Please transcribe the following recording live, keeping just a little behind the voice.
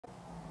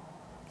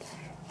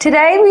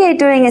Today we are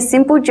doing a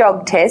simple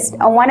jog test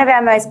on one of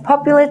our most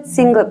popular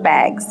singlet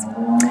bags.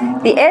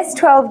 The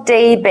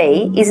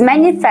S12DB is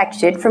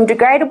manufactured from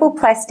degradable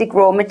plastic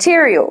raw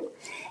material.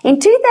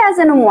 In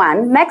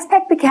 2001,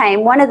 Maxpack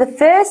became one of the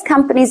first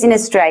companies in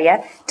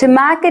Australia to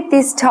market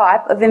this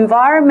type of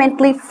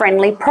environmentally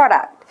friendly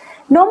product.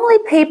 Normally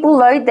people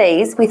load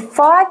these with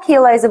 5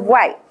 kilos of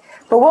weight,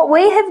 but what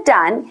we have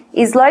done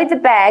is load the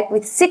bag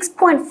with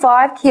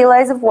 6.5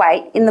 kilos of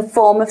weight in the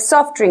form of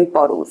soft drink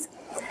bottles.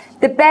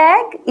 The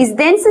bag is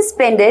then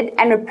suspended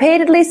and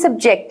repeatedly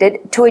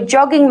subjected to a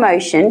jogging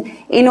motion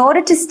in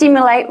order to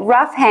stimulate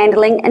rough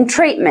handling and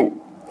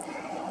treatment.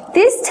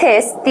 This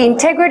tests the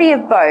integrity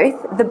of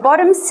both the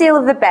bottom seal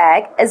of the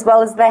bag as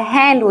well as the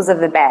handles of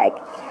the bag.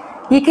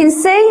 You can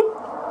see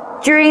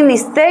during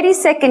this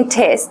 30-second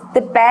test the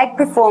bag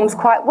performs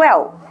quite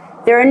well.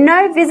 There are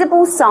no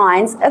visible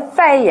signs of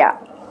failure.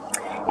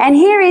 And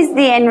here is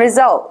the end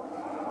result.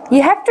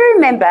 You have to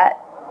remember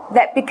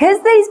that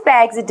because these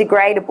bags are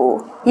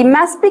degradable, you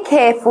must be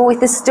careful with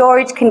the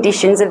storage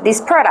conditions of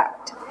this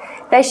product.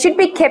 They should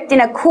be kept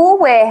in a cool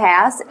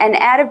warehouse and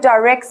out of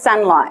direct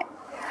sunlight.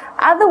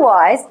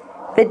 Otherwise,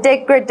 the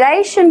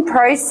degradation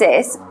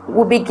process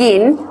will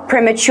begin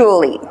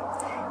prematurely.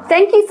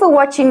 Thank you for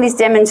watching this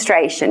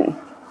demonstration.